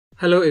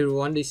Hello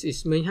everyone, this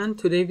is Mayhan.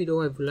 Today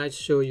video I would like to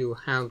show you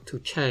how to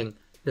change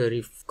the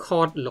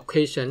record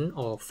location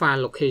or file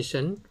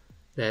location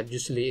that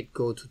usually it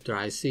go to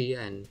drive C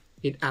and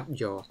it add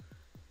your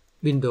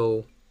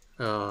window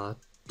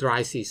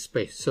drive C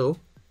space. So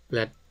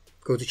let's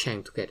go to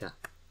change together.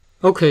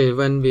 Okay,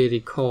 when we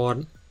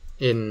record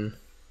in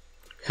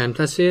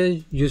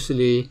Camtasia,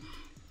 usually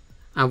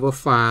our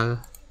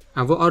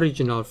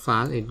original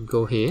file, it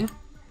go here.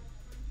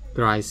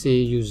 Drive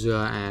C, user,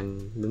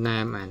 and the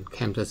name and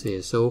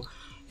Camtasia. So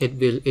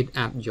it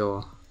add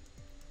your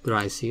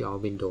drive C or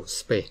Windows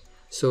space.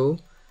 So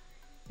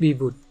we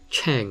would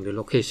change the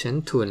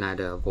location to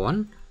another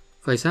one.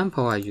 For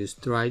example, I use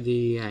drive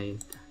D. I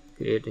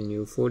create a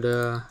new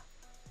folder.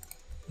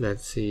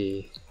 Let's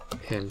see,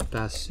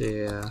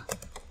 Camtasia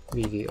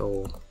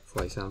video,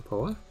 for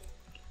example.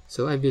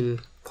 So I will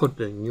put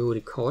the new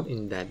record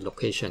in that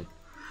location.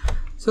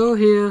 So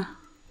here,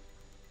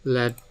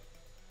 let's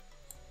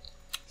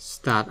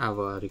start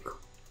our record.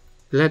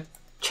 Let's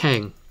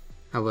change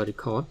our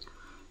record.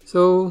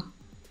 So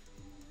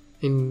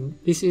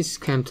this is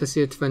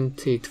Camtasia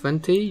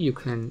 2020. You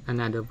can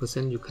another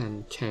version you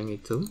can change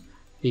it to.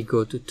 We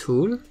go to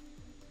tool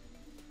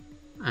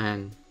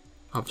and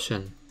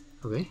option.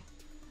 Okay,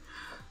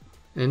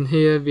 and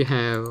here we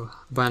have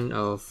one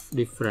of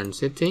different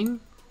setting,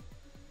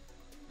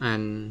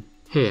 and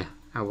here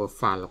our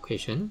file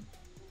location,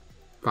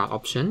 file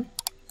option.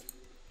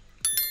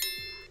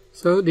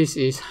 So this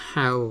is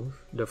how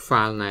the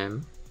file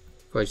name.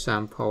 For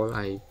example,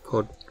 I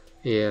put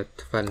here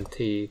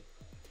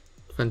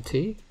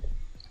 2020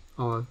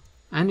 or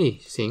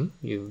anything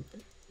you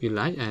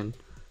like, and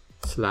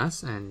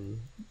slash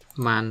and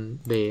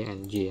month, day,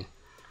 and year,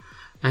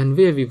 and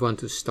where we want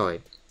to store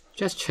it.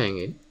 Just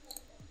change it.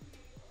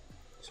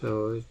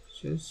 So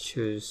just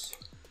choose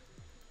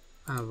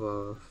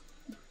our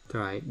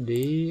drive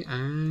D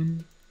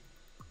and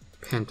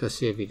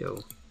Camtasia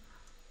video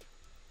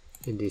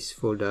in this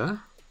folder.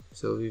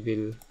 So we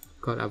will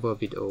got our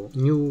video,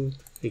 new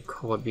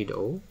record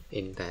video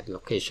in that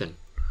location,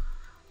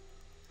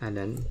 and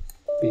then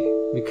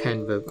we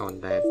can work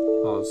on that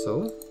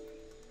also.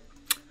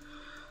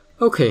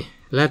 Okay,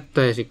 let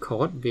the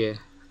record where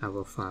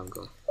our file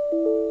go.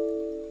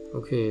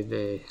 Okay,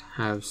 they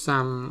have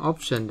some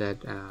option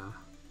that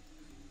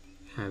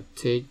have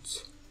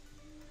text.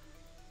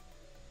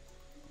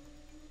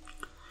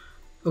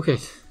 Okay,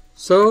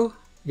 so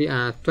we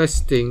are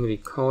testing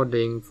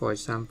recording. For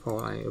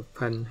example, I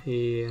open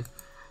here,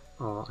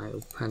 or I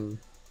open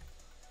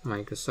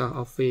Microsoft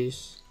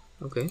Office.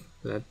 Okay,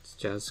 let's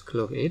just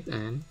close it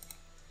and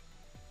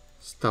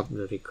stop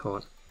the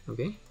record.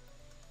 Okay,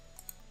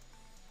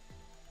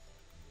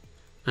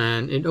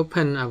 and it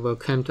open our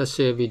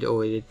Camtasia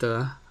video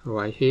editor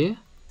right here.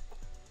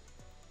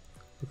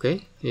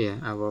 Okay, here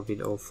our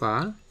video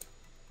file.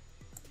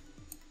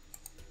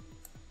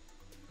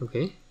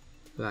 Okay,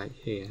 right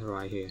here.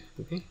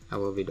 Okay,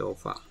 our video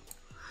file.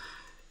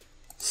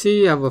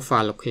 See our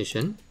file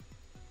location.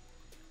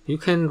 You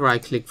can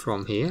right click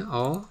from here,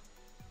 or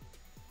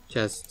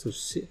just to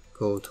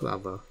go to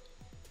our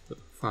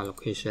file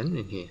location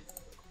in here,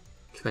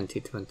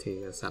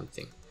 2020 or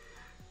something.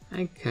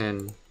 I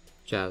can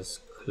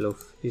just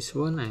close this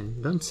one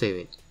and don't save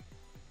it.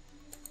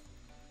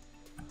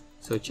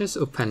 So just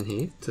open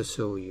here to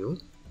show you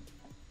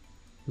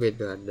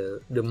whether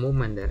the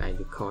moment that I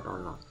record or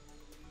not.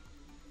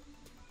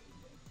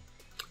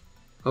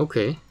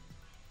 Okay,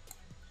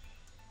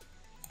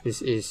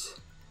 this is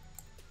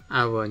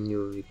our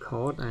new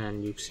record,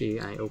 and you see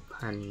I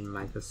open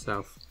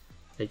Microsoft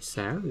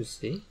Excel. You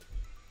see.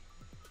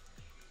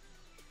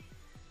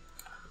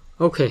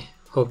 Okay,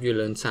 hope you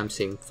learned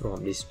something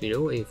from this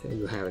video. If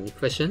you have any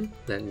question,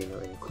 let me know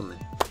in the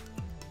comment.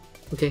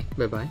 Okay,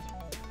 bye bye.